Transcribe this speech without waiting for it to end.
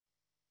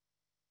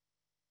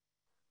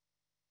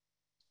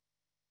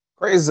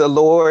Praise the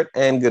Lord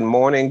and good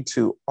morning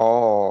to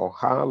all.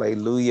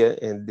 Hallelujah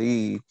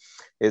indeed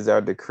is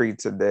our decree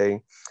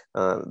today.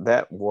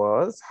 That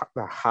was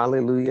the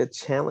Hallelujah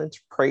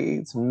Challenge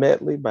Praise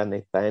Medley by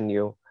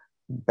Nathaniel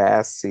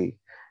Bassey.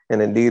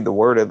 And indeed, the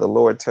word of the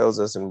Lord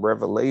tells us in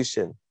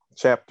Revelation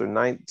chapter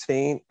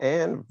 19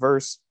 and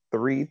verse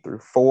 3 through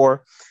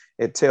 4,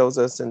 it tells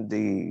us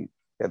indeed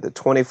that the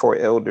 24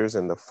 elders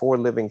and the four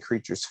living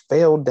creatures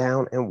fell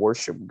down and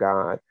worshiped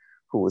God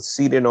who was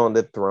seated on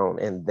the throne,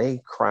 and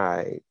they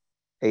cried,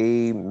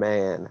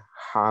 Amen,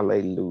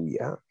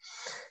 hallelujah.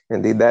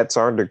 Indeed, that's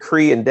our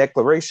decree and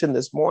declaration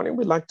this morning.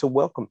 We'd like to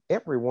welcome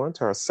everyone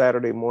to our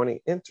Saturday morning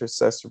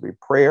intercessory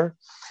prayer.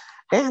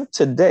 And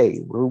today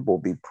we will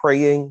be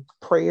praying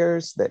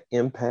prayers that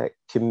impact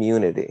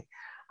community.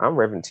 I'm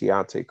Reverend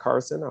Tiate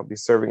Carson. I'll be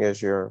serving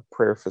as your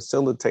prayer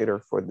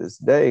facilitator for this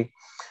day.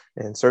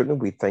 And certainly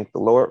we thank the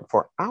Lord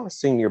for our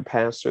senior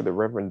pastor, the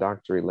Reverend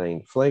Dr.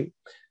 Elaine Flake,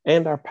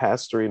 and our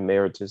pastor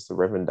emeritus, the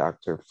Reverend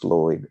Dr.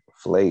 Floyd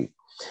Flake.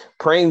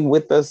 Praying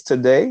with us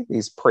today,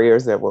 these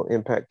prayers that will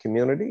impact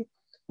community,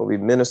 will be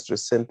Minister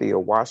Cynthia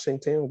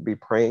Washington, will be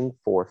praying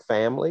for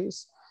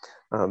families.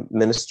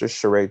 Minister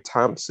Sharre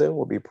Thompson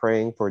will be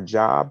praying for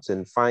jobs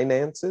and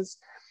finances.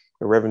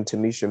 The Reverend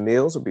Tamesha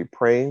Mills will be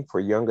praying for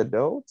young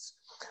adults.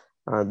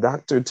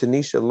 Dr.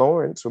 Tanesha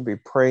Lawrence will be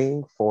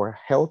praying for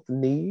health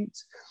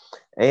needs.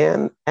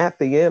 And at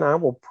the end, I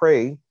will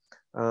pray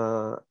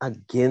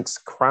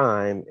against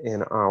crime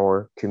in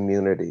our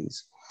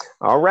communities.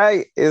 All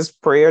right, it's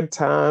prayer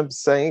time,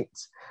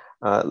 saints.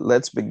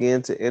 Let's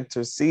begin to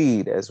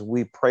intercede as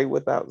we pray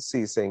without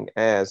ceasing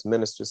as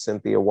Minister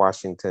Cynthia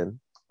Washington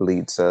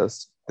leads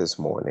us this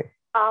morning.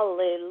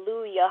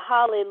 Hallelujah,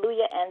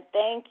 hallelujah, and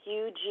thank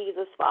you,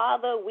 Jesus.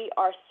 Father, we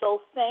are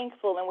so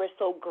thankful and we're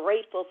so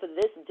grateful for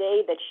this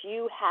day that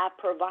you have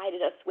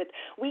provided us with.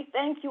 We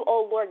thank you,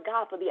 oh Lord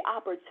God, for the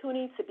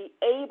opportunity to be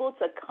able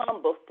to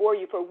come before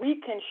you, for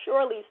we can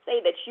surely say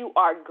that you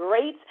are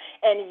great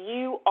and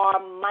you are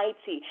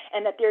mighty,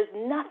 and that there's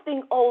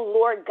nothing, oh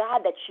Lord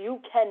God, that you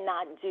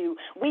cannot do.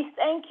 We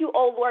thank you,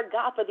 oh Lord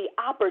God, for the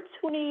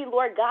opportunity,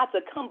 Lord God,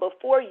 to come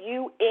before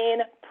you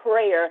in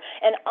prayer.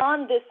 And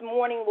on this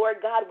morning, Lord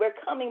God, we're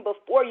coming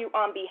before you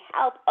on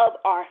behalf of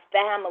our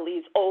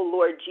families, oh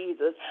Lord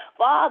Jesus.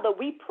 Father,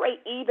 we pray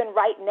even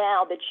right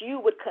now that you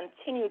would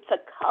continue to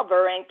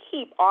cover and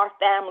keep our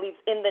families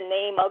in the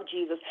name of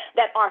Jesus,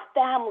 that our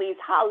families,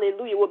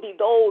 hallelujah, will be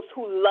those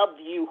who love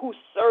you, who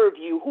serve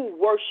you, who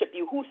worship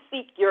you, who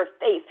seek your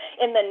face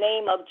in the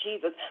name of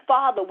Jesus.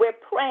 Father, we're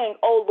praying,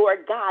 oh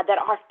Lord God,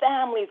 that our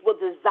families will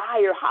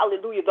desire,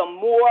 hallelujah, the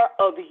more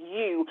of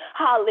you,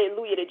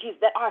 hallelujah, to Jesus,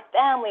 that our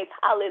families,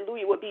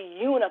 hallelujah, will be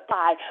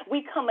unified.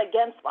 We come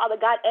against, Father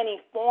God,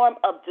 any form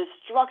of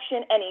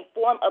destruction, any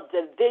form of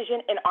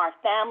division in our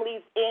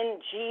families in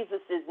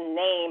Jesus'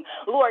 name.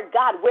 Lord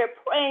God, we're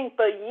praying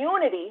for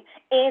unity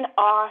in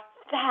our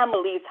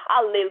families.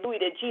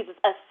 Hallelujah, Jesus,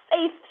 a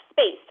safe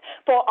space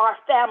for our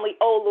family,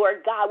 oh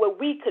Lord God, where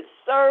we could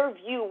serve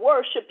you,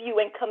 worship you,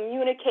 and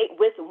communicate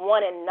with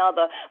one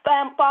another.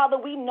 Father,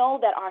 we know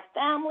that our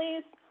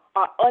families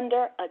are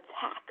under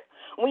attack.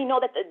 We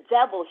know that the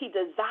devil, he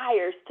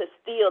desires to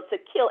steal, to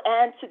kill,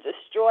 and to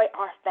destroy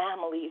our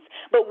families.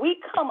 But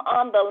we come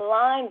on the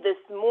line this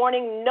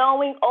morning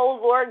knowing, oh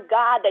Lord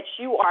God, that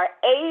you are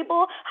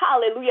able,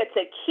 hallelujah,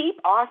 to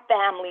keep our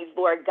families,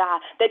 Lord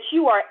God, that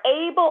you are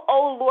able,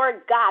 oh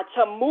Lord God,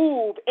 to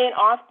move in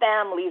our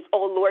families,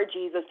 oh Lord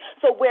Jesus.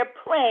 So we're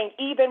praying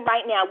even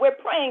right now. We're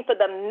praying for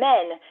the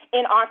men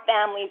in our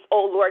families,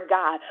 oh Lord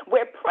God.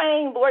 We're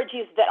praying, Lord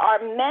Jesus, that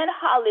our men,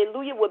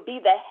 hallelujah, would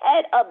be the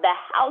head of the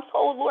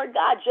household, Lord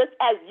God, just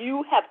as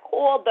you have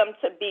called them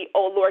to be,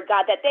 oh Lord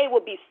God, that they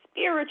will be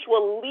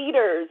spiritual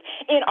leaders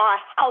in our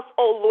house,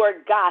 oh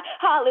Lord God.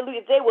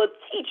 Hallelujah. They will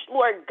teach,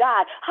 Lord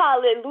God,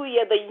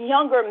 hallelujah, the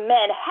younger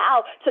men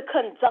how to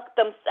conduct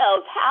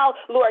themselves, how,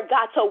 Lord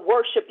God, to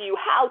worship you,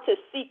 how to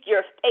seek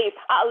your face,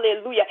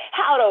 hallelujah,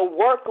 how to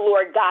work,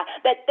 Lord God,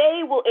 that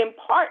they will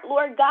impart,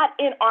 Lord God,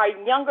 in our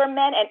younger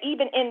men and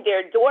even in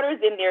their daughters,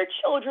 in their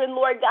children,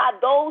 Lord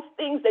God, those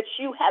things that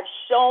you have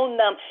shown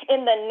them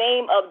in the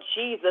name of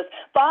Jesus.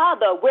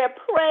 Father, we're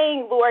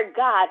praying, Lord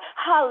God,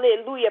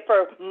 hallelujah,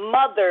 for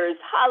mothers,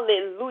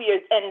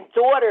 hallelujah, and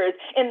daughters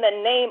in the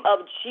name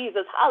of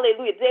Jesus.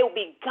 Hallelujah. They will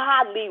be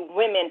godly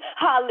women.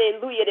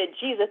 Hallelujah to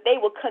Jesus. They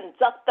will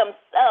conduct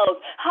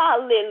themselves.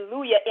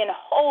 Hallelujah. In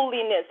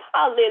holiness.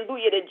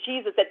 Hallelujah to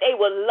Jesus. That they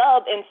will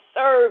love and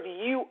serve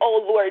you,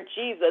 oh Lord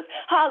Jesus.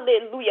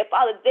 Hallelujah.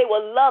 Father, they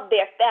will love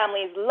their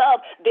families,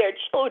 love their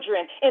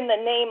children in the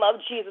name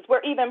of Jesus.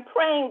 We're even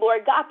praying,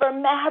 Lord God, for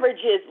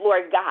marriages,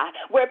 Lord God.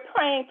 We're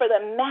praying for the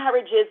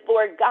marriages,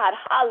 Lord God.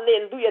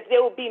 Hallelujah.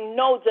 There will be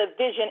no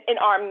division in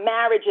our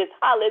marriages,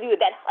 hallelujah,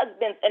 that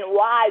husbands and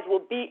wives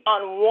will be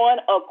on one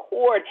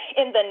accord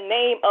in the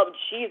name of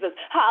Jesus,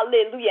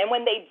 hallelujah. And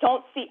when they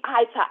don't see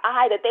eye to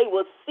eye, that they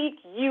will seek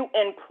you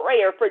in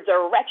prayer for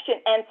direction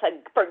and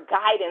for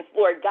guidance,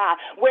 Lord God.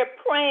 We're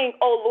praying,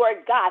 oh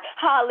Lord God,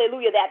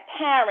 hallelujah, that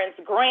parents,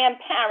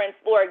 grandparents,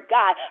 Lord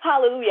God,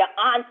 hallelujah,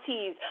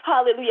 aunties,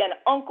 hallelujah, and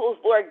uncles,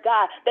 Lord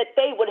God, that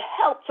they would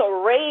help to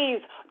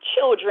raise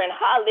children,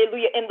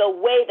 hallelujah, in the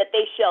way that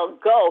they shall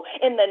go,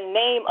 in the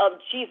name of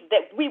Jesus,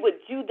 that we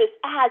would do this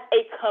as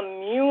a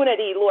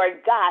community, Lord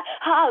God,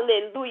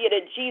 hallelujah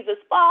to Jesus.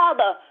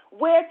 Father,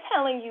 we're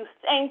telling you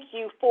thank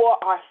you for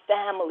our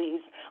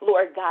families,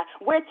 Lord God.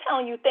 We're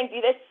telling you thank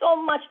you. There's so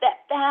much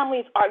that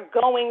families are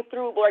going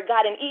through, Lord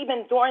God, and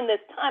even during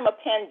this time of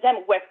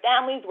pandemic where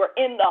families were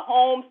in the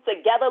homes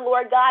together,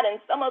 Lord God,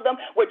 and some of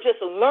them were just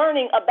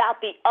learning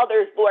about the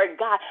others, Lord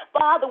God.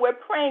 Father, we're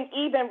praying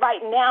even right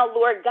now,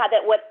 Lord God,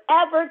 that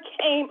whatever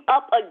came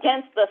up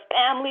against the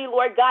family,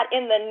 Lord God,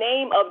 in the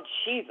name of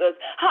Jesus,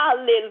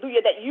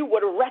 hallelujah, that you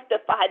would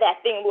rectify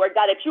that thing, Lord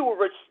God, that you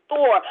would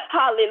restore,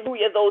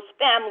 hallelujah, those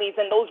families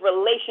and those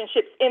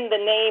relationships in the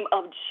name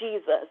of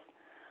Jesus.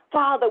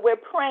 Father, we're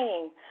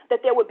praying that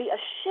there would be a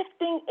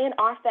shifting in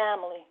our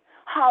family.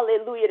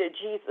 Hallelujah to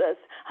Jesus.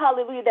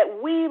 Hallelujah.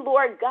 That we,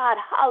 Lord God,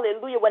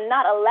 hallelujah, will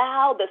not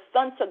allow the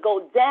sun to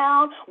go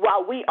down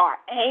while we are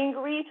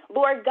angry,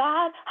 Lord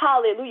God.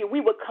 Hallelujah. We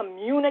would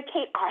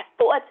communicate our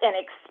thoughts and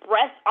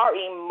express our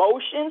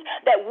emotions,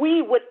 that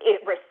we would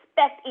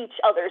respect each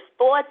other's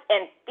thoughts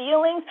and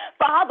feelings.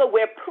 Father,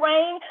 we're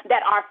praying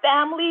that our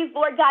families,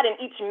 Lord God, and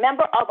each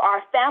member of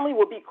our family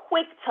will be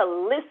quick to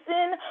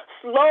listen,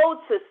 slow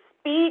to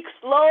speak,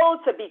 slow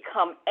to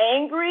become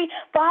angry.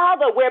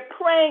 Father, we're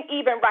praying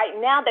even right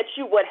now that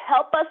you would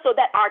help us so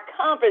that our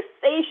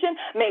conversation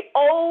may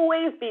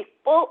always be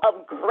full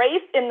of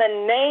grace in the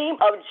name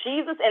of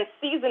Jesus and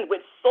seasoned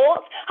with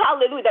salt.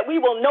 Hallelujah. That we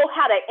will know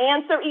how to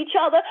answer each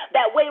other.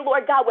 That way,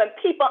 Lord God, when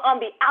people on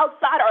the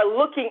outside are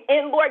looking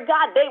in, Lord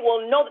God, they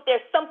will know that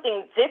there's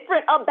something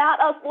different about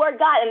us, Lord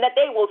God, and that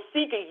they will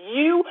seek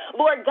you,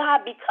 Lord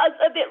God, because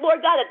of it,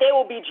 Lord God, that they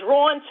will be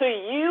drawn to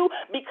you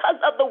because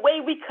of the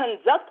way we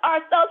conduct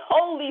ourselves.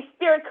 Holy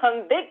Spirit,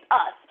 convict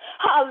us.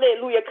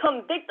 Hallelujah.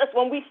 Convict us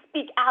when we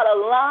speak out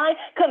of line.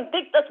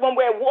 Convict us when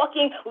we're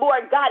walking,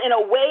 Lord God, in a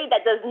way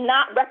that does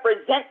not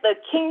represent the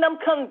kingdom.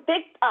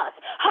 Convict us.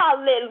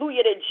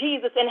 Hallelujah to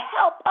Jesus, and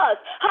help us,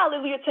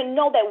 hallelujah, to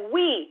know that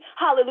we,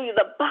 hallelujah,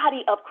 the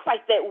body of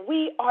Christ, that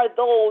we are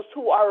those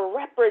who are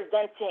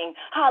representing,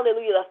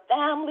 hallelujah, the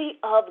family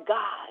of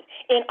God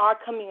in our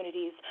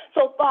communities.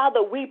 So,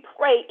 Father, we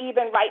pray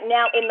even right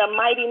now in the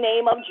mighty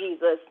name of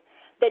Jesus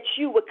that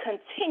you would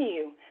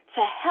continue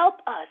to help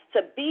us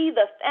to be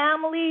the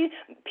family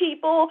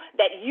people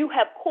that you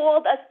have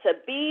called us to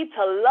be,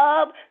 to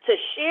love, to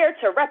share,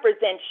 to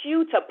represent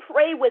you, to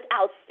pray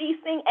without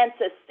ceasing, and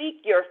to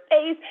seek your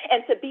face,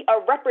 and to be a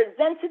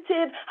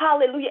representative,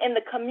 hallelujah, in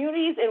the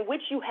communities in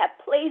which you have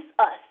placed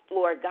us,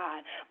 Lord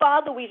God.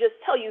 Father, we just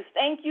tell you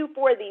thank you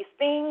for these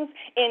things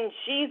in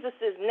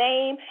Jesus'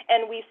 name,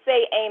 and we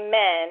say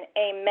amen,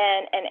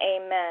 amen, and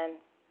amen.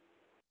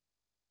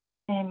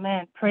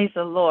 Amen. Praise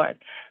the Lord.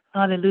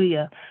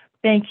 Hallelujah.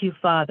 Thank you,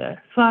 Father.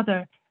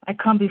 Father, I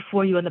come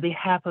before you on the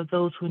behalf of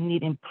those who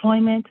need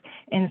employment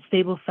and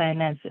stable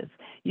finances.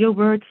 Your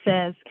word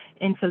says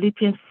in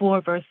Philippians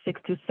 4, verse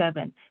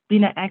 6-7, be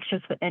not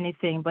anxious for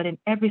anything, but in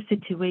every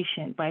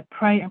situation, by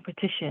prayer and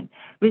petition,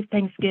 with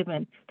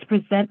thanksgiving, to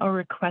present our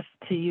requests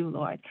to you,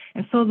 Lord.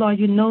 And so, Lord,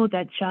 you know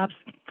the job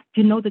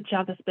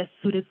that's best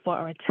suited for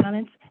our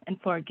talents and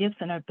for our gifts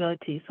and our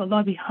abilities. So,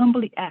 Lord, we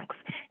humbly ask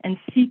and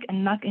seek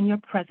and knock in your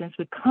presence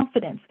with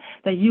confidence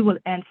that you will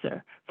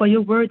answer. For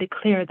your word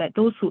declares that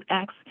those who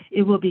ask,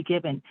 it will be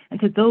given. And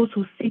to those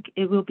who seek,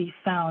 it will be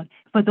found.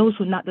 For those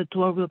who knock, the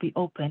door will be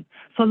open.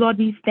 So, Lord,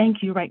 we thank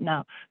you right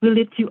now. We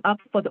lift you up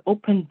for the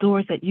open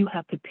doors that you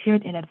have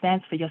prepared in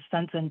advance for your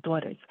sons and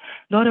daughters.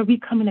 Lord, we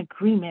come in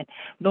agreement,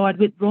 Lord,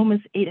 with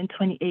Romans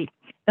 8:28.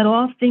 That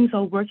all things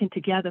are working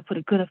together for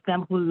the good of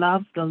them who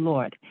love the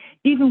Lord.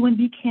 Even when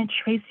we can't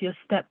trace your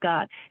step,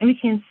 God, and we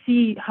can't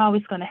see how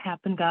it's going to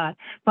happen, God,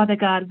 Father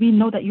God, we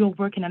know that you're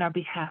working on our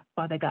behalf,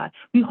 Father God.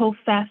 We hold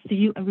fast to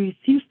you and we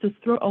refuse to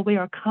throw away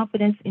our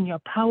confidence in your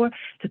power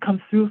to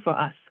come through for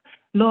us.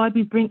 Lord,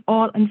 we bring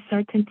all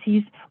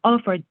uncertainties, all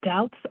of our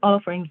doubts, all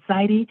of our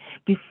anxiety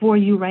before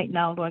you right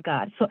now, Lord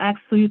God. So ask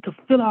for you to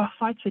fill our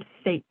hearts with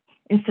faith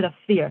instead of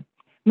fear.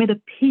 May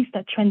the peace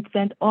that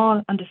transcends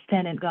all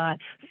understanding,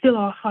 God, fill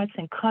our hearts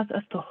and cause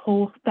us to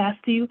hold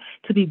fast to you,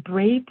 to be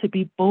brave, to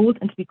be bold,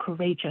 and to be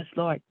courageous,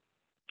 Lord.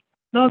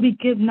 Lord, we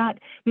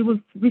will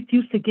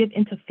refuse to give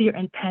into fear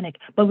and panic,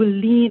 but we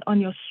lean on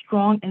your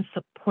strong and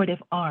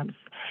supportive arms.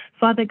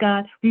 Father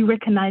God, we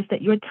recognize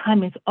that your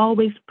time is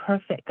always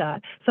perfect,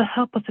 God. So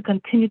help us to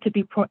continue to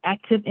be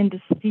proactive in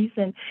this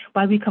season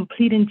by we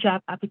completing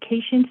job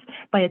applications,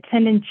 by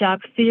attending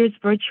job fairs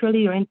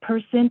virtually or in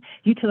person,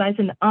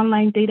 utilizing the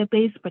online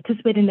database,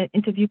 participating in the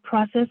interview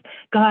process.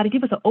 God,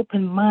 give us an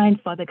open mind,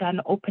 Father God, and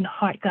an open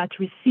heart, God,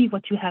 to receive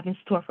what you have in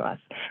store for us.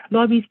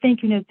 Lord, we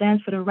thank you in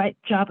advance for the right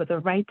job at the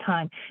right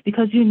time,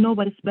 because you know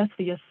what is best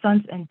for your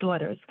sons and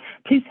daughters.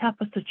 Please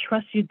help us to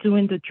trust you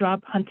during the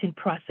job hunting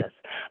process.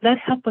 Let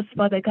help us,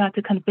 Father God,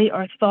 to convey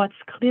our thoughts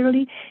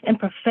clearly and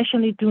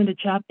professionally during the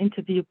job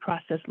interview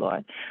process,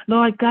 Lord.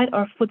 Lord, guide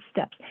our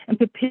footsteps and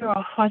prepare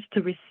our hearts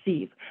to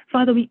receive.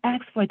 Father, we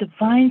ask for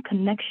divine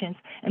connections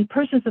and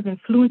persons of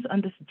influence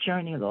on this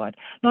journey, Lord.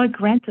 Lord,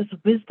 grant us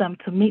wisdom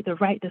to make the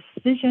right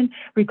decision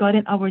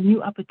regarding our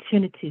new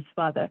opportunities,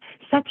 Father.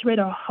 Saturate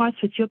our hearts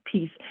with your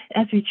peace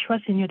as we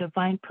trust in your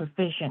divine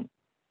provision.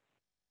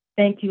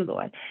 Thank you,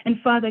 Lord.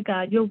 And Father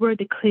God, your word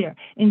declare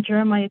in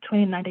Jeremiah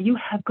 29 that you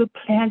have good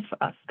plans for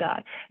us,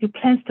 God. Your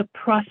plans to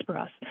prosper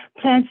us,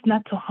 plans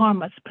not to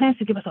harm us, plans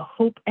to give us a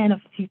hope and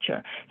a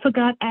future. So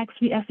God,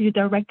 we ask you to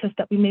direct us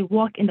that we may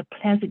walk in the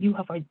plans that you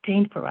have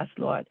ordained for us,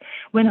 Lord.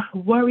 When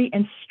worry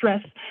and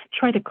stress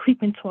try to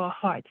creep into our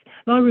hearts,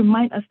 Lord,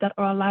 remind us that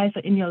our lives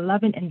are in your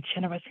loving and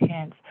generous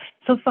hands.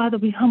 So Father,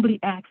 we humbly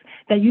ask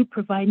that you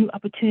provide new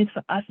opportunities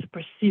for us to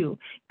pursue.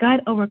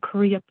 Guide our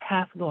career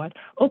path, Lord.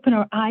 Open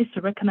our eyes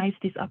to recognize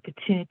these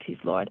opportunities,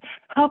 Lord.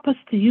 Help us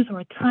to use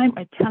our time,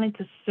 our talent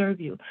to serve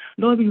you.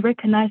 Lord, we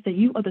recognize that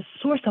you are the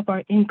source of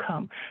our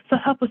income. So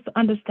help us to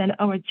understand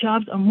that our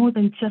jobs are more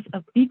than just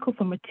a vehicle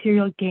for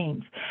material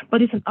gains,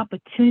 but it's an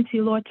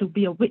opportunity, Lord, to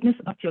be a witness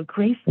of your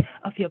grace,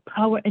 of your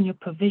power, and your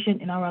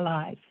provision in our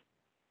lives.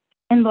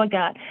 And Lord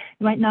God,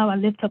 right now I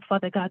lift up,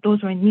 Father God,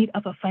 those who are in need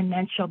of a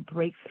financial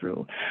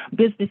breakthrough,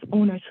 business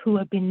owners who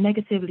have been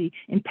negatively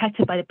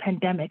impacted by the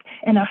pandemic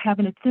and are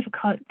having a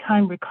difficult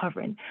time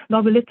recovering.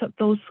 Lord, we lift up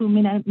those who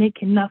may not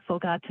make enough, oh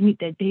God, to meet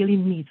their daily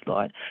needs,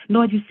 Lord.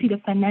 Lord, you see the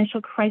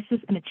financial crisis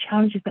and the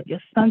challenges that your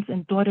sons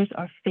and daughters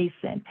are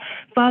facing.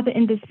 Father,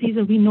 in this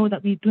season, we know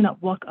that we do not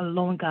walk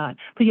alone, God,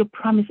 for your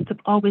promise to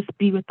always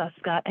be with us,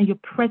 God, and your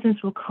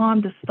presence will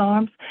calm the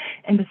storms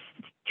and the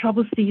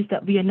trouble seas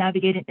that we are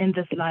navigating in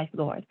this life,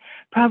 Lord.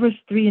 Proverbs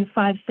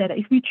 3:5 said that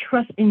if we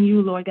trust in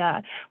you, Lord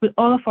God, with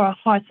all of our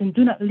hearts and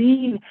do not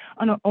lean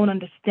on our own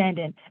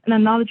understanding and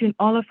acknowledge you in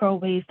all of our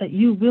ways, that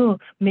you will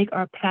make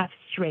our path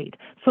straight.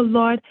 So,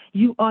 Lord,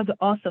 you are the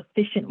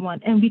all-sufficient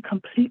one, and we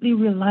completely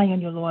rely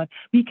on you, Lord.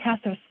 We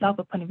cast ourselves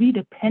upon you. We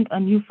depend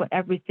on you for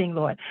everything,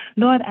 Lord.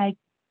 Lord, I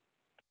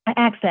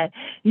ask that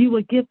you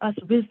will give us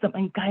wisdom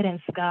and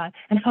guidance, God,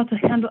 and how to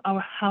handle our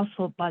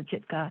household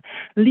budget, God.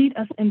 Lead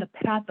us in the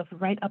path of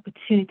right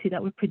opportunity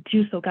that will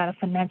produce, oh God, a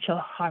financial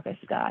harvest,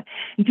 God.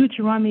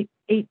 Deuteronomy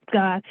 8,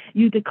 God,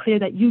 you declare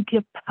that you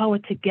give power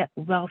to get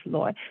wealth,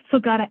 Lord. So,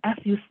 God, I ask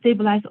you to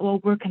stabilize our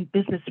work and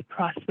business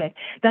prospect,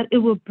 that it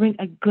will bring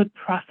a good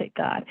profit,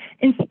 God.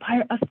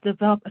 Inspire us to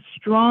develop a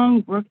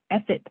strong work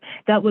ethic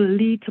that will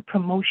lead to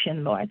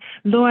promotion, Lord.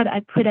 Lord,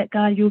 I pray that,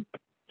 God, you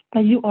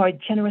are a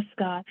generous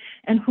God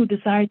and who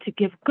desire to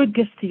give good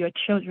gifts to your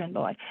children,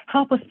 Lord.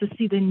 Help us to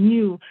see the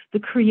new, the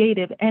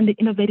creative, and the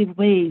innovative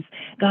ways,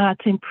 God,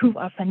 to improve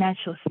our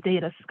financial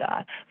status,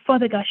 God.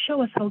 Father God,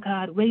 show us, oh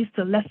God, ways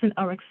to lessen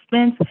our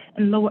expense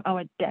and lower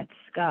our debts,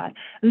 God.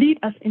 Lead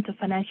us into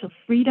financial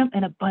freedom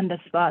and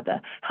abundance, Father.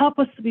 Help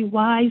us to be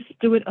wise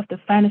steward of the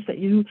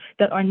finances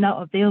that are now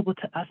available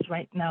to us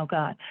right now,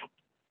 God.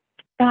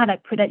 God, I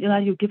pray that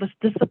you give us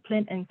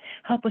discipline and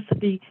help us to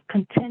be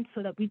content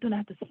so that we do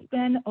not have to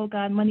spend, oh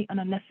God, money on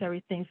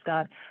unnecessary things,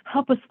 God.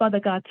 Help us, Father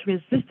God, to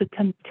resist the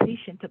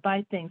temptation to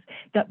buy things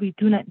that we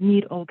do not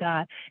need, oh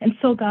God. And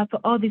so, God, for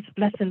all these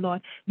blessings,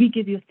 Lord, we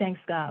give you thanks,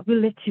 God. We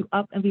lift you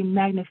up and we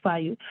magnify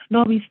you.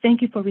 Lord, we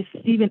thank you for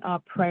receiving our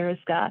prayers,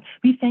 God.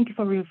 We thank you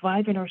for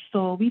reviving our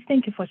soul. We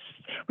thank you for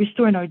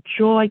restoring our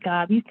joy,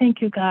 God. We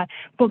thank you, God,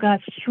 for God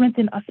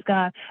strengthening us,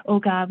 God. Oh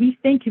God, we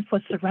thank you for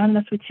surrounding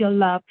us with your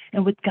love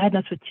and with guiding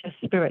us with your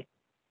spirit.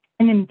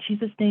 And in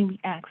Jesus' name we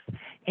ask,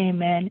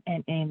 amen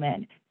and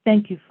amen.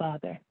 Thank you,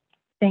 Father.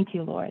 Thank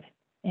you, Lord.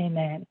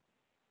 Amen.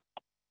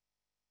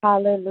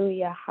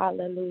 Hallelujah,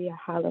 hallelujah,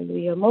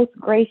 hallelujah. Most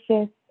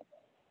gracious,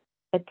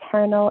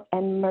 eternal,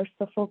 and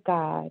merciful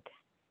God,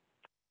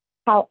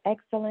 how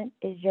excellent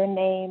is your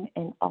name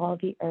in all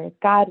the earth.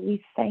 God,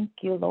 we thank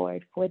you,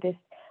 Lord, for this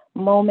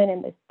moment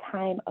and this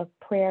time of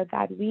prayer.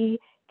 God, we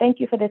thank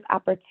you for this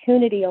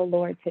opportunity, oh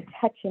Lord, to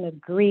touch and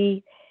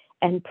agree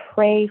and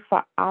pray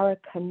for our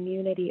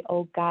community,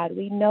 oh God.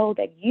 We know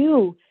that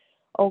you,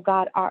 oh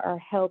God, are our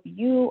help.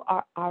 You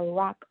are our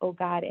rock, oh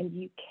God, and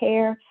you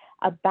care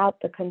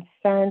about the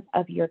concerns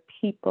of your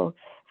people.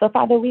 So,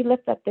 Father, we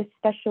lift up this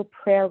special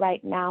prayer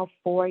right now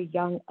for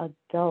young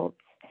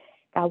adults.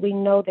 God, we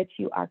know that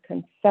you are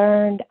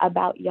concerned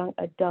about young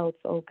adults,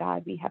 oh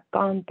God. We have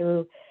gone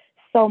through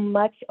so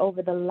much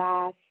over the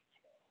last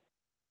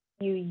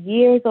few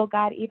years, oh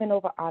God, even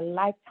over our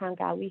lifetime,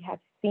 God. We have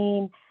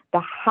seen the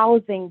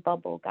housing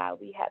bubble, God.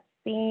 We have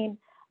seen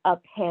a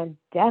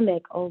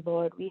pandemic, oh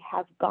Lord. We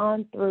have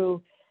gone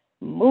through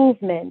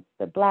movements,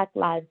 the Black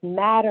Lives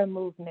Matter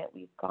movement.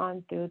 We've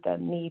gone through the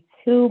Me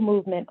Too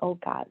movement, oh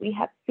God. We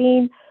have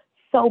seen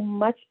so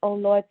much, oh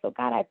Lord. So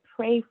God, I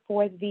pray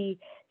for the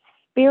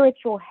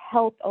spiritual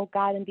health, oh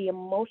God, and the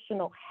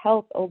emotional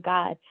health, oh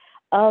God,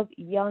 of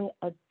young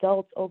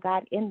adults, oh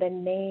God, in the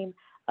name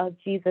of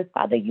Jesus.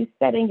 Father, you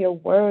said in your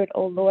word,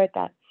 oh Lord,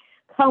 that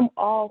come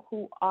all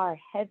who are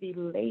heavy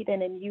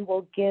laden and you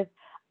will give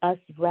us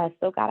rest.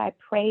 Oh God, I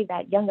pray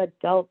that young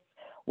adults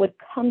would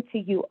come to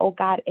you, oh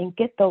God, and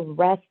get the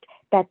rest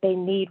that they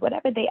need,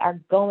 whatever they are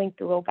going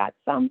through, oh God.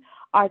 Some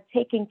are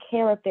taking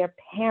care of their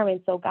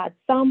parents, oh God.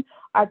 Some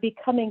are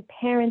becoming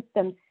parents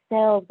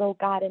themselves, oh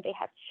God, and they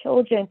have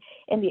children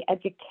in the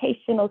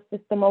educational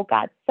system, oh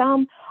God.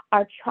 Some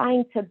are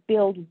trying to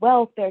build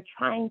wealth. They're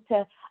trying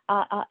to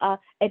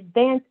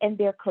advance in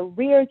their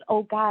careers,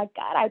 oh God.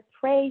 God, I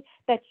pray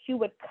that you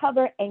would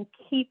cover and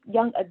keep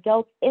young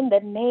adults in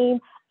the name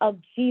of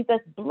Jesus.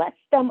 Bless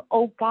them,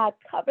 oh God.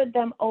 Cover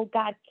them, oh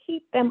God.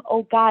 Keep them,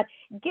 oh God.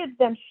 Give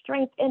them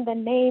strength in the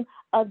name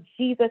of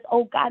Jesus,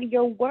 oh God.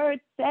 Your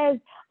word says,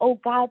 oh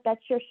God, that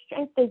your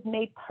strength is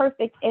made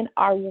perfect in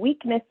our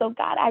weakness. So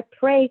God, I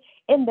pray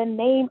in the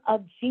name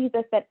of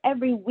Jesus that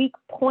every weak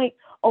point,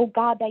 oh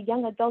God, that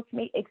young adults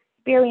may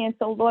experience,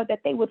 oh Lord,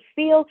 that they would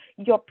feel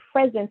your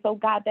presence, oh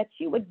God, that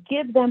you would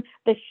give them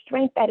the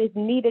strength that is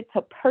needed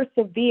to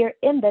persevere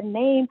in the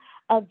name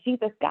of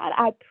Jesus. God,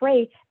 I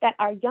pray that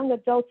our young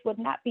adults would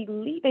not be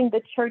leaving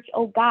the church,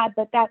 oh God,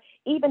 but that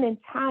even in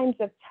times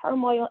of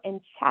turmoil and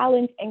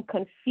challenge and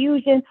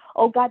confusion,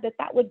 oh God,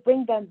 that would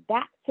bring them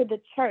back to the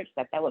church,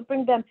 that would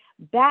bring them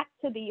back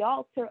to the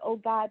altar, oh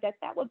God,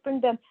 that would bring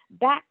them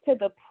back to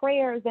the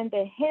prayers and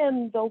the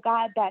hymns, oh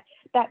God,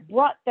 that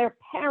brought their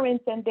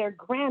parents and their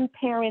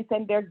grandparents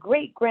and their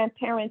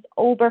great-grandparents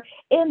over.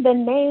 In the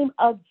name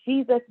of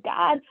Jesus,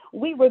 God,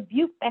 we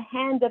rebuke the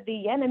hand of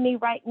the enemy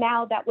right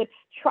now that would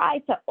try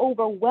to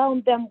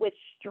overwhelm them with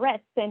stress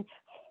and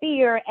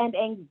fear and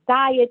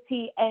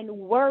anxiety and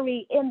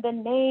worry in the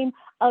name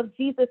of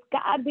Jesus.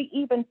 God, we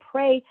even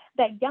pray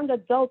that young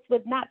adults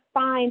would not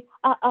find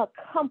a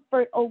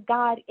comfort, oh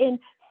God, in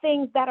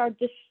things that are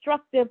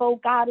destructive, oh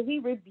God. We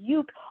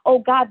rebuke, oh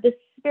God, the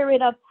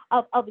spirit of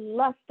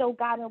lust, oh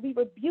God, and we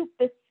rebuke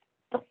the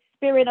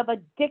spirit of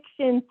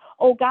addiction,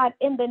 oh God,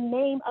 in the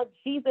name of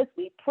Jesus.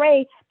 We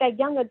pray that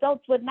young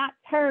adults would not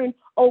turn,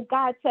 oh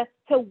God,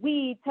 to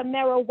weed, to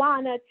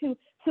marijuana, to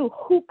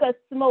hookah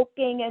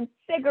smoking and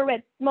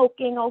cigarette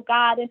smoking, oh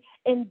God, and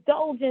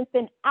indulgence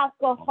in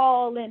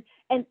alcohol and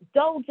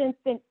indulgence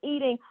in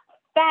eating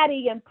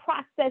fatty and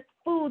processed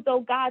foods,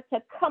 oh God,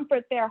 to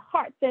comfort their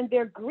hearts and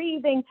their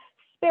grieving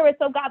spirits,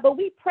 oh God. But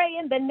we pray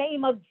in the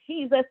name of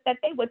Jesus that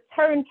they would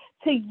turn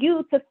to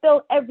you to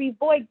fill every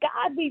void.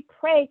 God, we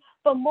pray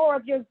for more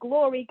of your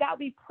glory. God,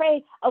 we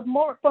pray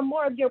for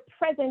more of your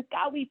presence.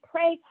 God, we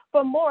pray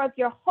for more of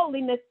your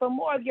holiness, for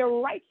more of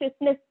your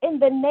righteousness in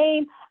the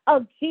name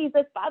of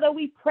Jesus. Father,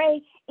 we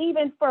pray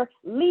even for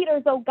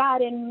leaders, oh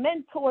God, and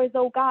mentors,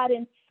 oh God,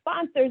 and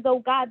sponsors, oh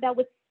God, that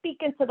would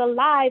speak into the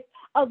lives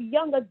of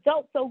young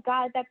adults, oh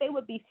God, that they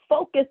would be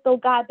focused, oh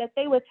God, that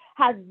they would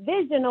have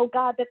vision, oh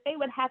God, that they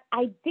would have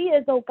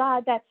ideas, oh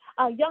God, that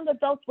young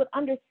adults would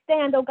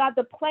understand, oh God,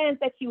 the plans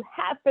that you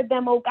have for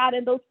them, oh God,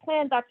 and those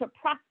plans are to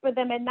prosper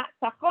them and not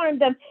to harm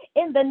them.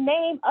 In the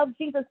name of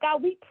Jesus,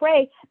 God, we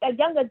pray that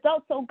young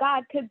adults, oh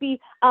God, could be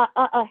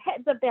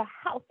heads of their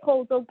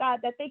households, oh God,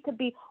 that they could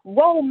be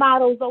role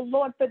models, oh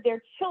Lord, for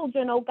their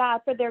children, oh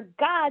God, for their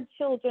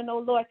godchildren, oh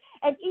Lord,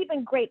 and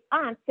even great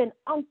aunts and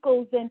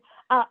uncles and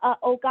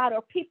oh God,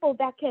 or people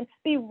that can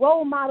be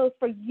role models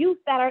for youth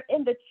that are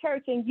in the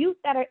church and youth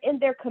that are in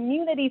their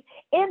communities.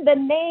 In the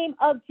name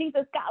of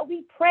Jesus, God,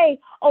 we pray,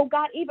 oh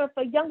God, even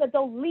for young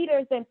adult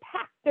leaders and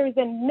pastors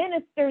and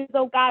ministers,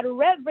 oh God,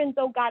 reverends,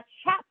 oh God,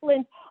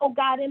 chaplains, oh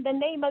God, in the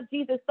name of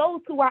Jesus, those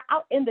who are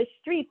out in the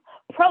streets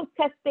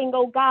protesting,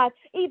 oh God,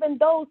 even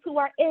those who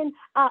are in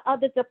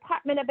the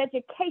Department of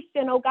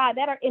Education, oh God,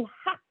 that are in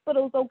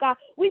hospitals, oh God.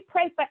 We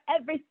pray for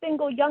every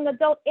single young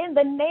adult in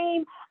the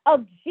name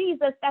of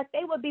Jesus, that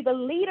they would be the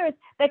leaders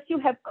that you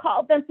have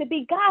called them to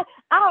be. God,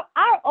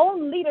 our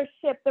own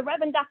leadership, the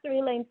Reverend Dr.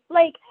 Elaine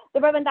Flake, the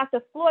Reverend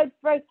Dr. Floyd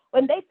Frake,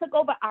 when they took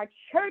over our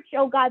church,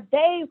 oh God,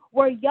 they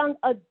were young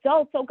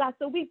adults, oh God.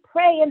 So we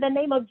pray in the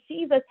name of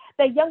Jesus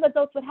that young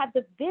adults would have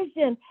the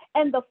vision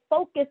and the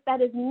focus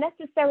that is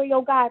necessary,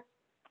 oh God,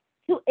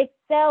 to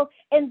excel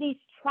in these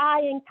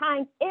trying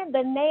times. In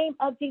the name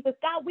of Jesus,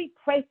 God, we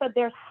pray for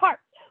their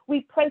hearts.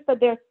 We pray for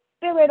their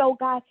spirit, oh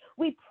God.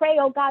 We pray,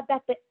 oh God,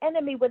 that the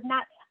enemy would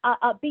not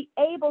be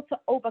able to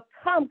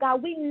overcome.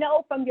 God, we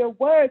know from your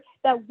word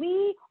that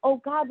we,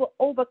 oh God, will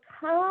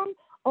overcome,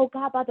 oh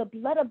God, by the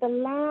blood of the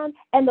Lamb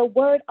and the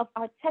word of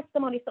our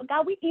testimony. So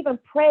God, we even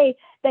pray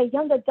that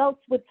young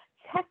adults would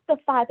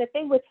testify, that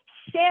they would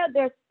share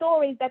their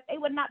stories, that they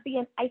would not be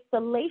in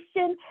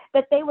isolation,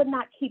 that they would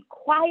not keep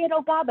quiet,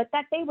 oh God, but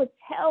that they would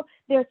tell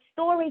their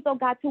stories, oh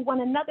God, to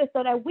one another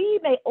so that we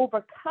may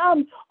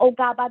overcome, oh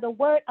God, by the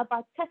word of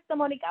our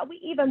testimony. God, we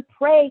even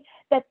pray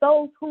that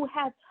those who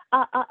have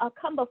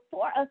come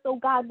before us, oh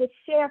God, would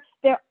share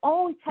their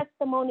own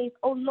testimonies,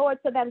 oh Lord,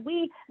 so that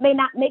we may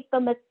not make the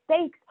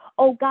mistakes,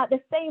 oh God,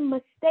 the same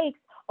mistakes,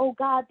 oh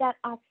God, that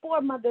our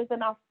foremothers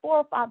and our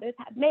forefathers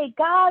have made.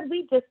 God,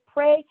 we just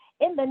pray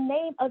in the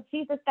name of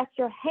Jesus that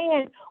your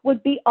hand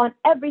would be on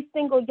every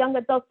single young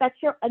adult, that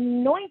your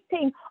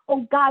anointing,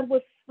 oh God,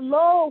 would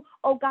flow,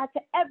 oh God,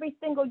 to every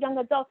single young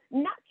adult,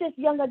 not just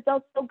young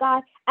adults, oh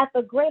God, at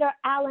the Greater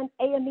Allen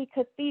AME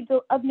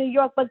Cathedral of New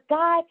York, but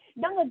God,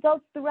 young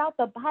adults throughout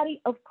the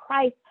body of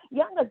Christ,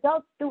 young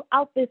adults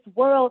throughout this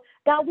world.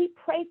 God, we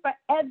pray for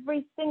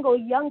every single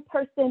young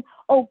person,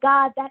 oh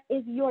God, that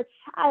is your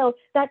child,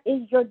 that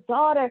is your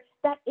daughter,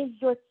 that is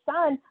your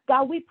son.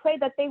 God, we pray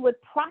that they would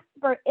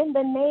prosper in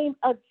the name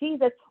of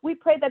Jesus. We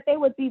pray that they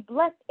would be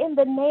blessed in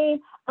the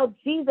name of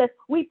Jesus.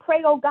 We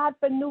pray, oh God,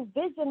 for new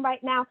vision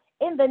right now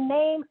in the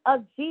name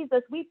of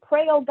Jesus. We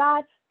pray, oh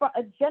God, for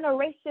a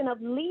generation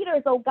of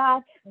leaders, oh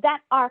God, that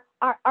are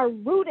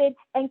rooted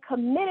and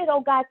committed,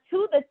 oh God,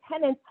 to the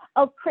tenets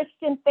of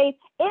Christian faith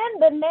in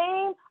the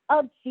name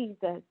of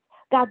Jesus.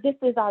 God, this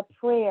is our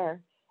prayer,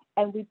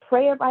 and we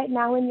pray it right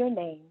now in your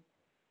name.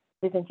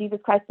 It is in Jesus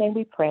Christ's name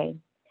we pray.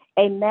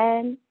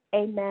 Amen,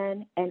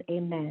 amen, and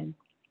amen.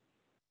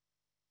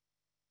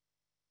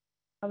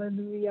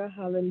 Hallelujah,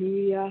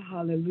 hallelujah,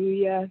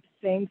 hallelujah.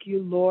 Thank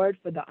you, Lord,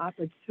 for the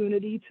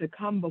opportunity to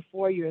come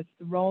before your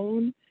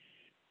throne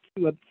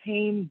to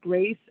obtain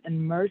grace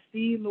and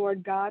mercy,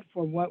 Lord God,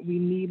 for what we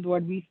need.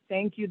 Lord, we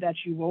thank you that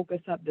you woke us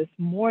up this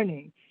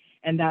morning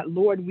and that,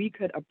 Lord, we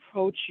could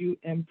approach you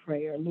in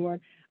prayer. Lord,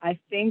 I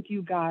thank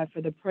you, God,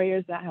 for the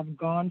prayers that have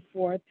gone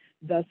forth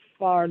thus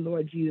far,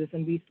 Lord Jesus,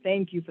 and we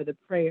thank you for the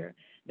prayer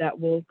that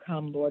will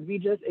come, Lord. We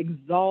just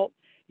exalt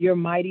your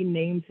mighty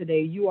name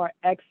today. You are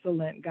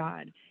excellent,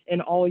 God, in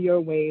all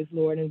your ways,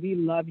 Lord, and we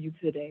love you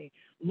today.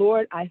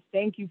 Lord, I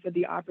thank you for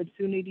the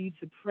opportunity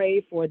to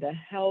pray for the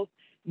health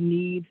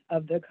needs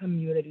of the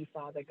community,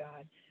 Father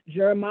God.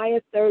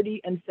 Jeremiah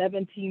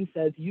 30:17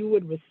 says, you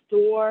would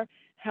restore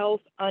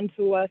health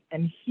unto us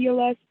and heal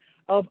us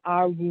of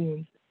our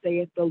wounds,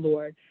 saith the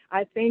Lord.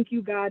 I thank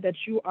you, God, that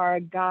you are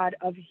a God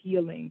of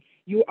healing.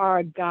 You are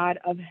a God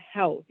of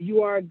health.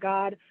 You are a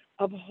God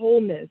of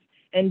wholeness.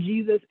 And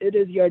Jesus, it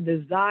is your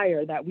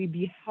desire that we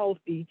be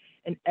healthy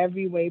in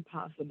every way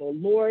possible.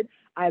 Lord,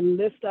 I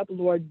lift up,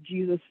 Lord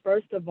Jesus,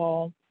 first of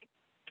all,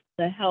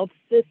 the health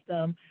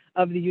system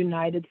of the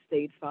United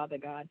States, Father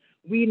God.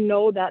 We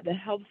know that the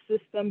health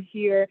system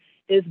here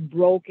is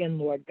broken,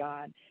 Lord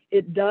God.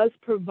 It does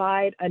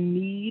provide a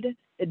need.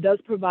 It does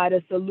provide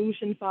a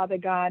solution, Father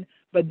God,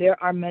 but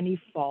there are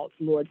many faults,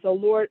 Lord. So,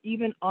 Lord,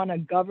 even on a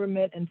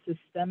government and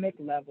systemic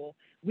level,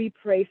 we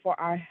pray for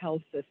our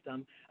health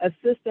system, a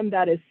system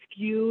that is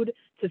skewed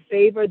to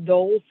favor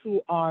those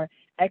who are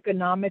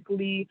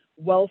economically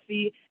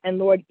wealthy and,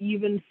 Lord,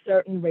 even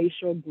certain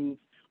racial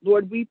groups.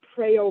 Lord, we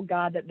pray, oh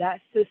God, that that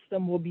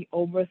system will be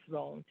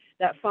overthrown,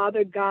 that,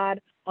 Father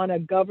God, on a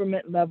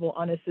government level,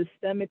 on a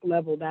systemic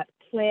level, that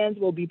plans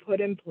will be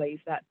put in place,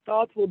 that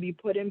thoughts will be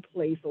put in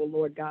place, oh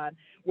Lord God,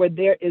 where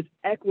there is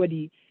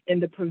equity in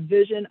the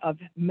provision of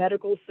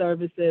medical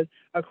services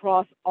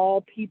across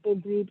all people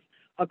groups,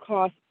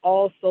 across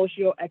all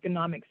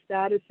socioeconomic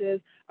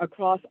statuses,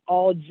 across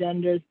all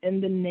genders,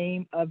 in the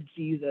name of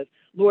Jesus.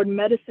 Lord,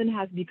 medicine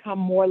has become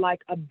more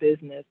like a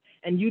business,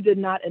 and you did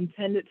not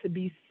intend it to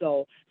be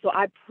so. So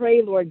I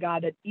pray, Lord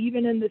God, that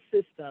even in the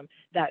system,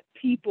 that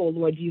people,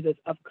 Lord Jesus,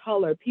 of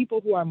color,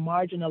 people who are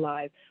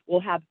marginalized,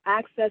 will have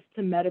access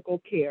to medical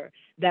care,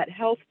 that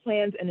health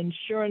plans and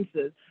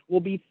insurances will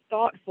be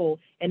thoughtful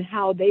in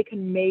how they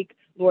can make,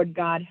 Lord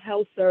God,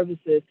 health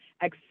services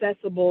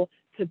accessible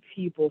to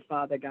people,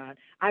 Father God.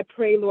 I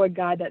pray, Lord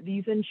God, that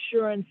these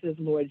insurances,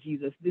 Lord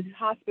Jesus, these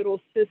hospital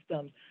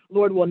systems,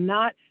 Lord, will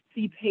not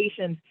see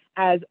patients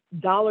as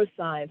dollar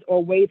signs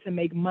or way to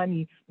make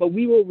money, but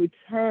we will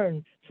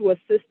return to a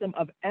system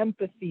of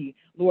empathy,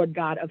 Lord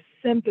God, of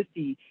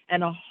sympathy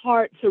and a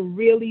heart to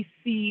really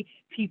see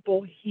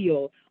people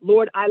heal.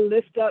 Lord, I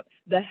lift up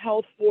the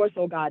health force,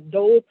 oh God,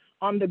 those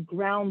on the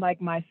ground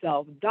like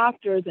myself,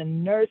 doctors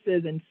and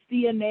nurses and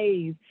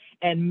CNAs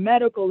and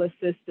medical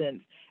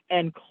assistants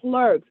and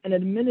clerks and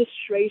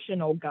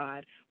administration, oh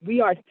God.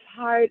 We are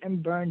tired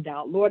and burned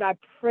out. Lord, I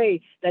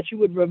pray that you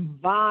would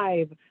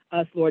revive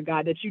us, Lord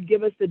God, that you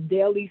give us the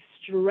daily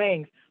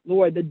strength,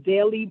 Lord, the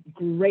daily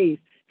grace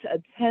to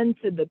attend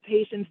to the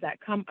patients that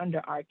come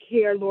under our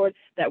care, Lord,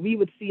 that we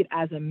would see it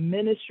as a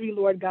ministry,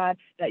 Lord God,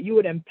 that you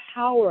would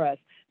empower us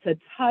to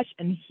touch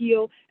and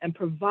heal and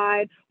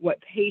provide what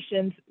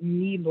patients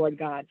need, Lord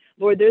God.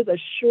 Lord, there's a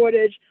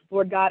shortage,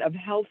 Lord God, of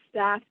health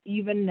staff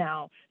even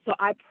now. So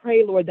I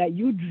pray, Lord, that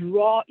you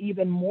draw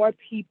even more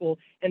people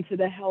into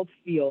the health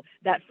field,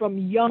 that from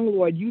young,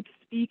 Lord, you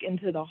speak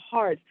into the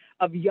hearts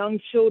of young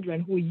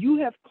children who you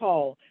have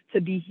called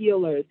to be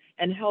healers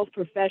and health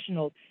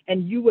professionals,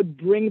 and you would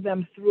bring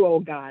them through, oh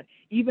God.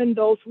 Even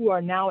those who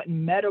are now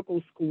in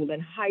medical school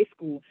and high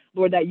school,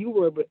 Lord, that you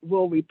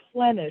will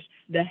replenish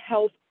the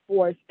health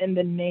force in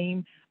the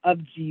name of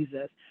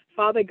Jesus.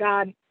 Father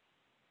God,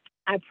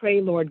 I pray,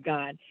 Lord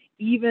God,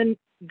 even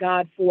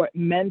God, for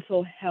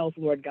mental health,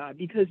 Lord God,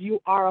 because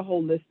you are a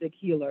holistic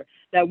healer,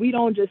 that we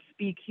don't just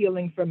speak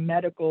healing for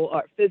medical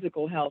or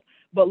physical health,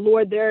 but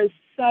Lord, there is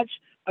such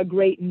a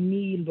great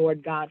need,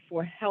 Lord God,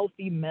 for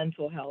healthy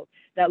mental health,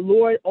 that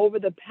Lord, over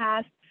the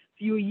past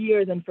few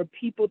years and for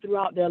people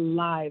throughout their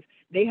lives,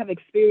 they have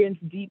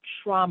experienced deep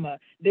trauma.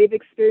 They've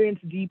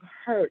experienced deep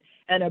hurt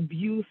and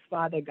abuse,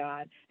 Father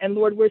God. And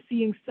Lord, we're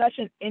seeing such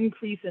an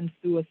increase in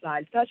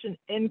suicide, such an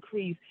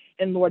increase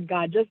in, Lord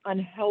God, just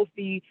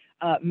unhealthy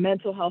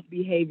mental health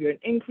behavior, an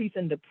increase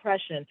in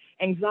depression.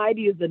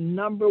 Anxiety is the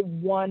number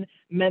one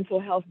mental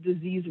health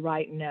disease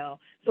right now.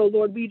 So,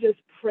 Lord, we just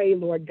pray,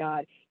 Lord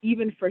God,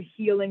 even for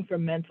healing for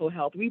mental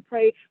health. We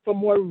pray for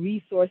more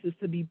resources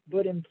to be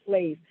put in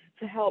place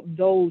to help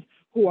those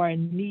who are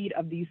in need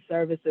of these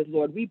services,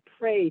 Lord. We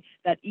pray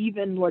that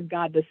even, Lord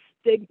God, the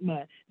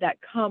stigma that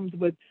comes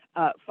with,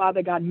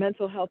 Father God,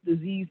 mental health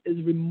disease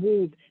is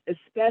removed,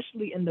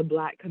 especially in the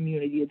Black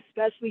community,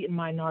 especially in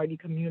minority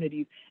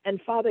communities. And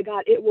Father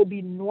God, it will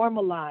be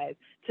normalized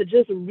to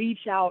just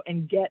reach out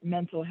and get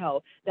mental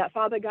health. That,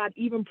 Father God,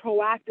 even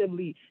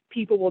proactively,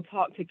 people will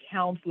talk to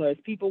counselors,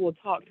 people will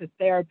talk to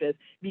therapists,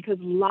 because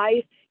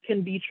life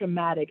can be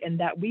traumatic, and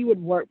that we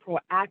would work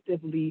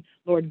proactively,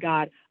 Lord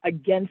God,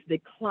 against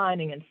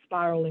declining and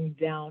spiraling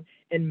down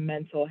in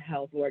mental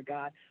health, Lord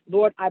God.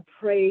 Lord, I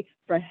pray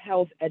for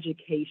health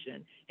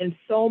education. In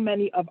so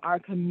many of our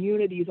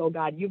communities, oh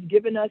God, you've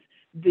given us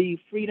the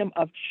freedom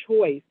of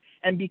choice.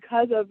 And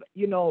because of,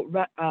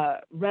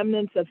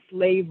 remnants of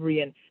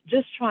slavery and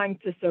just trying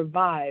to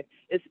survive,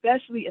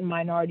 especially in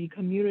minority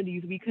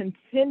communities, we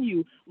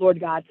continue, Lord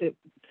God, to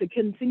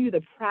continue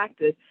the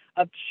practice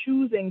of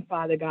choosing,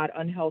 Father God,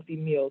 unhealthy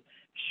meals,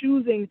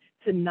 choosing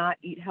to not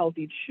eat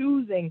healthy,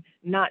 choosing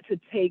not to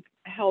take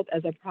health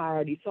as a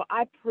priority. So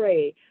I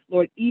pray,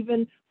 Lord,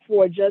 even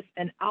for just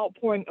an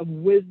outpouring of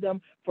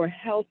wisdom for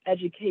health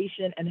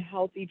education and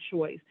healthy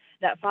choice,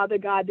 that, Father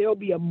God, there will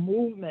be a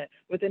movement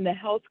within the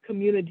health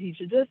community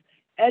to just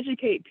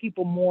educate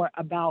people more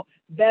about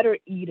better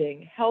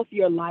eating,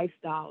 healthier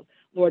lifestyles,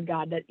 Lord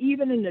God, that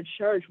even in the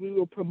church, we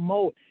will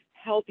promote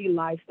healthy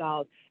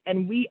lifestyles.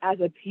 And we as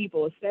a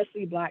people,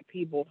 especially Black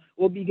people,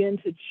 will begin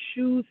to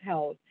choose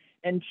health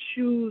and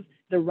choose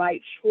the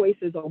right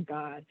choices, oh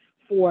God,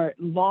 for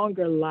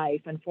longer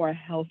life and for a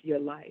healthier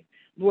life.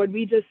 Lord,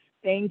 we just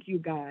thank you,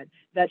 God,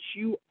 that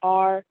you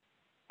are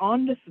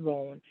on the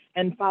throne.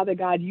 And Father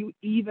God, you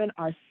even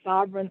are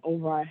sovereign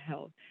over our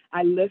health.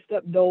 I lift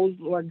up those,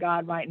 Lord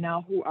God, right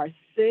now who are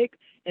sick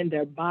in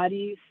their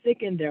body,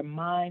 sick in their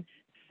mind,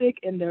 sick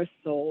in their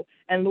soul.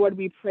 And Lord,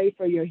 we pray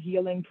for your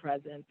healing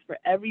presence for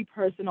every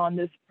person on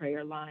this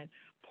prayer line.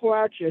 Pour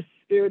out your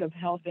spirit of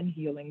health and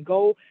healing.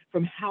 Go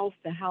from house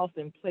to house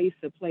and place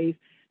to place.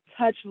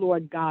 Touch,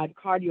 Lord God,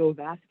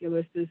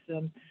 cardiovascular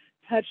systems,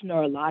 touch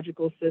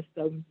neurological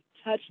systems,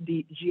 touch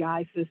the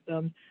GI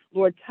systems.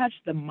 Lord, touch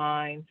the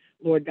mind,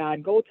 Lord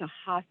God. Go to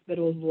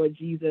hospitals, Lord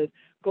Jesus.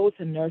 Go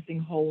to nursing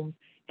homes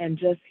and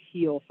just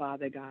heal,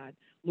 Father God.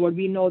 Lord,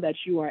 we know that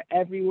you are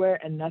everywhere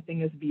and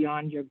nothing is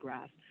beyond your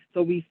grasp.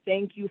 So we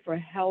thank you for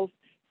health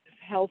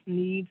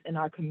needs in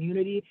our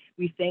community.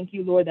 We thank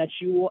you, Lord, that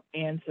you will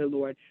answer,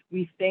 Lord.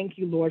 We thank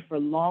you, Lord, for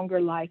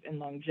longer life and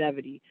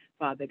longevity,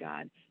 Father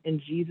God. In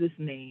Jesus'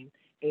 name,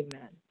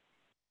 amen.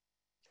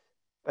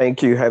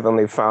 Thank you,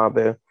 Heavenly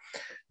Father.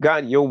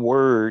 God, your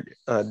word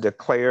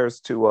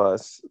declares to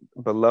us,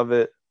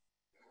 beloved,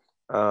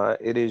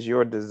 it is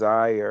your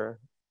desire,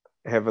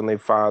 Heavenly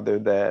Father,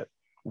 that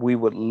we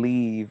would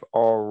leave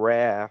all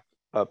wrath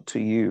up to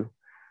you.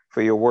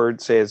 For your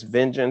word says,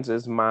 vengeance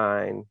is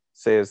mine,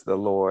 says the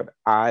Lord.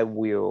 I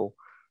will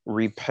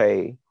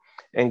repay.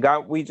 And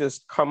God, we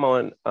just come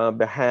on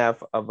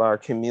behalf of our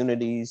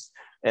communities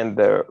and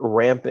the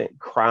rampant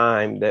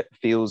crime that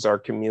fills our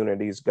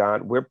communities,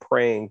 God. We're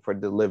praying for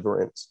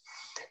deliverance.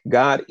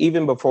 God,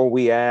 even before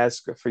we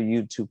ask for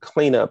you to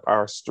clean up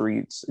our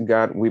streets,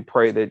 God, we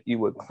pray that you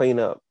would clean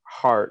up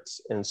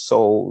hearts and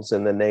souls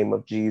in the name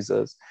of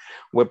Jesus.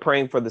 We're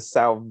praying for the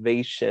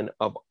salvation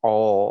of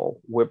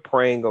all. We're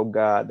praying, oh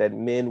God, that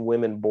men,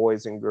 women,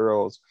 boys, and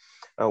girls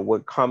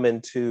would come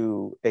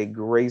into a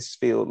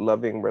grace-filled,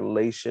 loving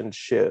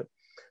relationship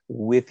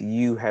with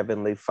you,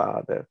 Heavenly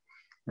Father.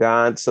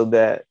 God, so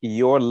that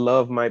your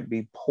love might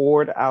be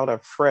poured out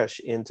afresh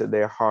into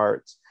their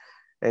hearts.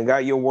 And God,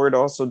 your word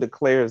also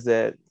declares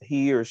that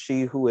he or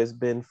she who has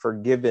been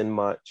forgiven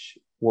much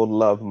will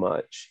love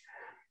much.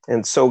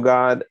 And so,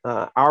 God,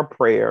 our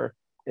prayer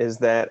is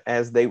that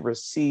as they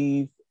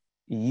receive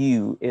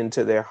you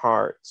into their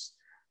hearts,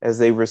 as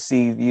they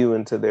receive you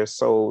into their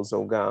souls,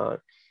 oh God,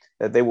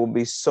 that they will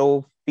be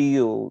so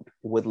filled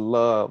with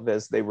love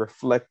as they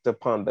reflect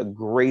upon the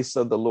grace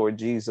of the Lord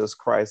Jesus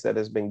Christ that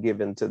has been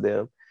given to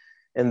them.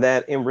 And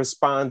that in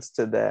response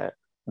to that,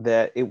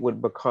 that it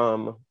would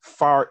become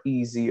far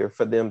easier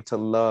for them to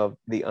love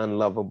the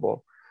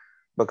unlovable,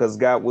 because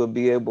God will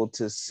be able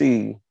to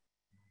see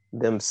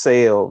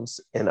themselves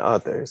in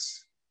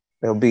others.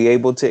 They'll be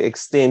able to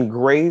extend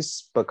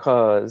grace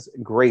because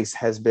grace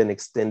has been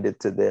extended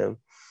to them.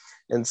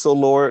 And so,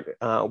 Lord,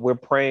 we're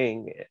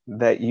praying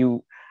that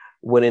you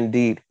would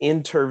indeed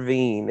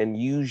intervene and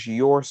use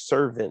your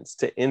servants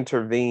to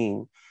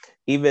intervene,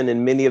 even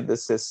in many of the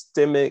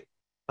systemic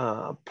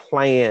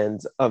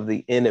plans of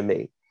the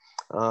enemy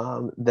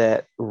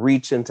that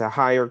reach into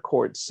higher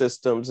court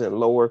systems and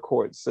lower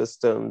court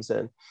systems.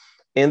 And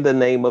in the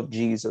name of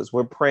Jesus,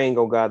 we're praying,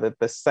 oh God, that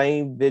the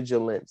same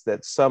vigilance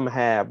that some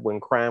have when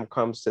crime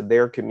comes to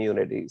their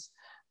communities,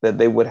 that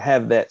they would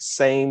have that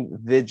same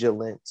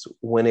vigilance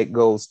when it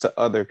goes to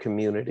other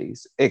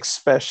communities,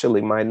 especially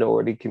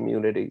minority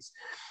communities.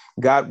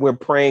 God, we're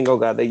praying, oh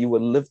God, that you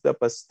would lift up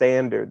a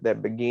standard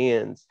that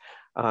begins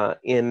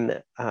in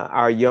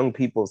our young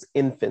people's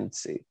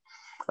infancy,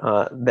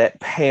 that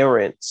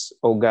parents,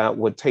 oh God,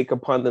 would take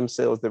upon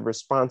themselves the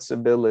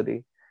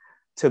responsibility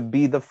to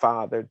be the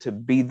father, to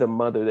be the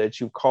mother that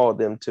you called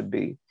them to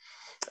be.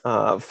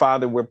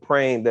 Father, we're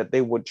praying that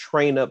they would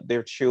train up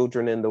their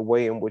children in the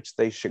way in which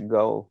they should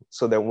go,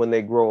 so that when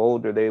they grow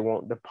older, they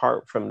won't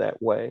depart from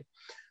that way.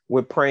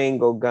 We're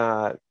praying, oh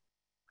God,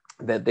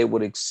 that they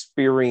would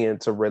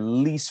experience a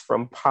release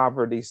from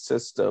poverty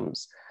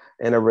systems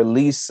and a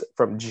release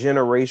from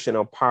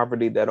generational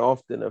poverty that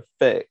often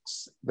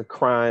affects the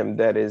crime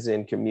that is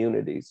in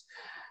communities.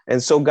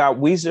 And so, God,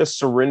 we just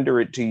surrender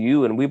it to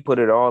you and we put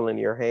it all in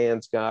your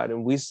hands, God.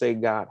 And we say,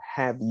 God,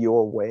 have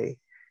your way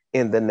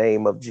in the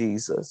name of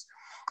Jesus.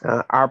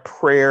 Our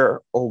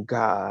prayer, oh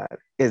God,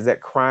 is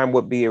that crime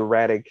would be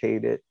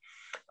eradicated.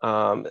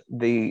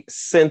 The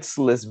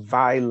senseless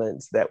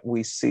violence that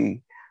we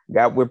see,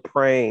 God, we're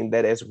praying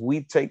that as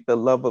we take the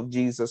love of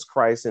Jesus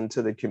Christ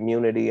into the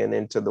community and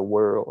into the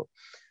world,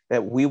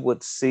 that we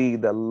would see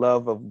the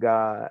love of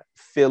God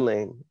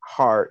filling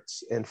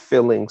hearts and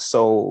filling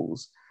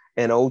souls,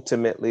 and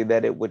ultimately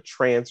that it would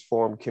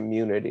transform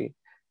community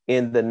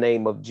in the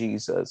name of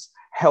Jesus.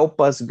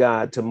 Help us,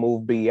 God, to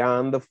move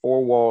beyond the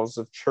four walls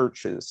of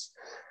churches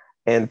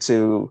and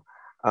to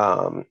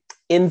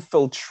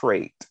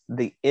infiltrate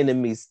the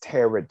enemy's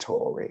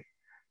territory,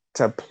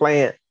 to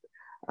plant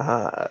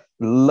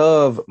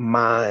love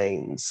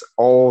minds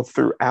all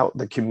throughout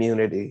the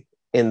community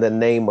in the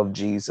name of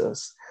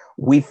Jesus.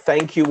 We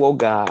thank you, oh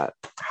God.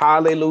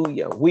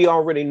 Hallelujah. We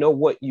already know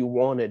what you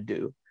want to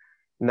do.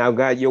 Now,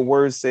 God, your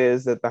word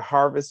says that the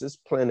harvest is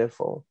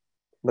plentiful,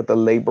 but the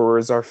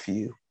laborers are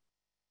few.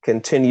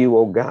 Continue,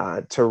 oh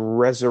God, to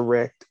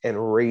resurrect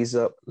and raise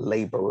up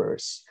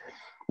laborers,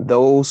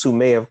 those who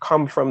may have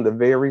come from the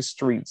very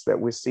streets that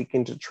we're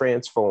seeking to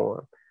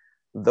transform,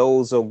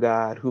 those, oh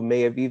God, who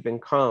may have even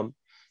come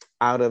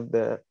out of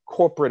the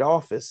corporate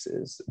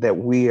offices that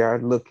we are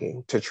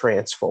looking to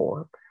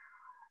transform,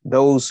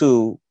 those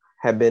who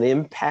have been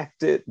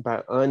impacted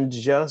by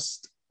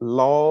unjust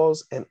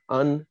laws and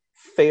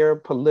unfair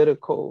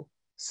political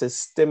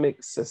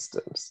systemic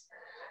systems.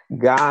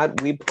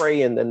 God, we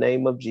pray in the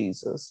name of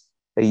Jesus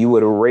that you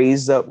would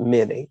raise up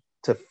many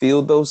to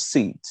fill those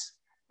seats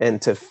and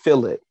to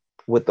fill it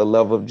with the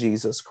love of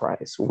Jesus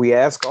Christ. We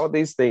ask all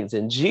these things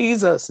in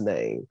Jesus'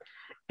 name.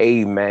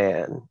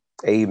 Amen.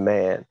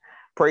 Amen.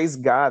 Praise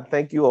God.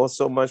 Thank you all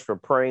so much for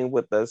praying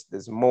with us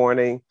this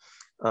morning.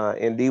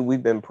 Indeed,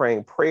 we've been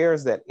praying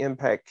prayers that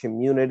impact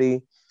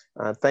community.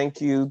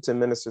 Thank you to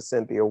Minister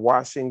Cynthia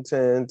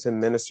Washington, to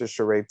Minister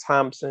Sharre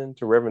Thompson,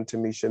 to Reverend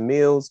Tamesha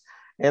Mills,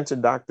 and to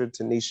Dr.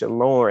 Tanesha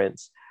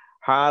Lawrence.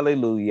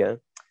 Hallelujah.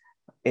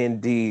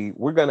 Indeed.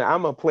 I'm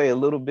going to play a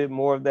little bit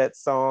more of that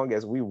song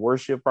as we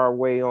worship our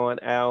way on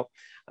out.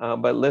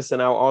 But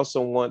listen, I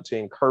also want to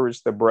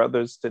encourage the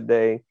brothers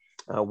today.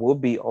 We'll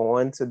be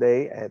on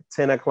today at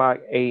 10 o'clock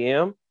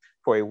a.m.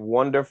 for a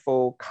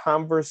wonderful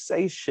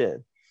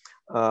conversation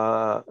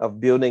of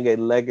building a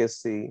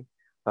legacy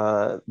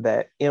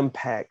that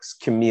impacts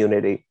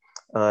community.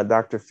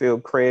 Dr. Phil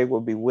Craig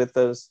will be with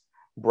us.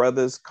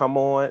 Brothers, come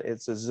on.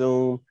 It's a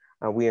Zoom.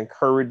 We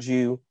encourage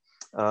you.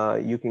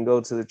 You can go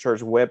to the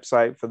church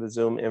website for the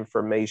Zoom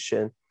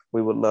information.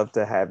 We would love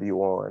to have you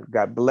on.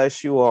 God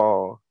bless you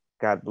all.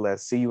 God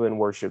bless. See you in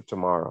worship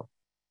tomorrow.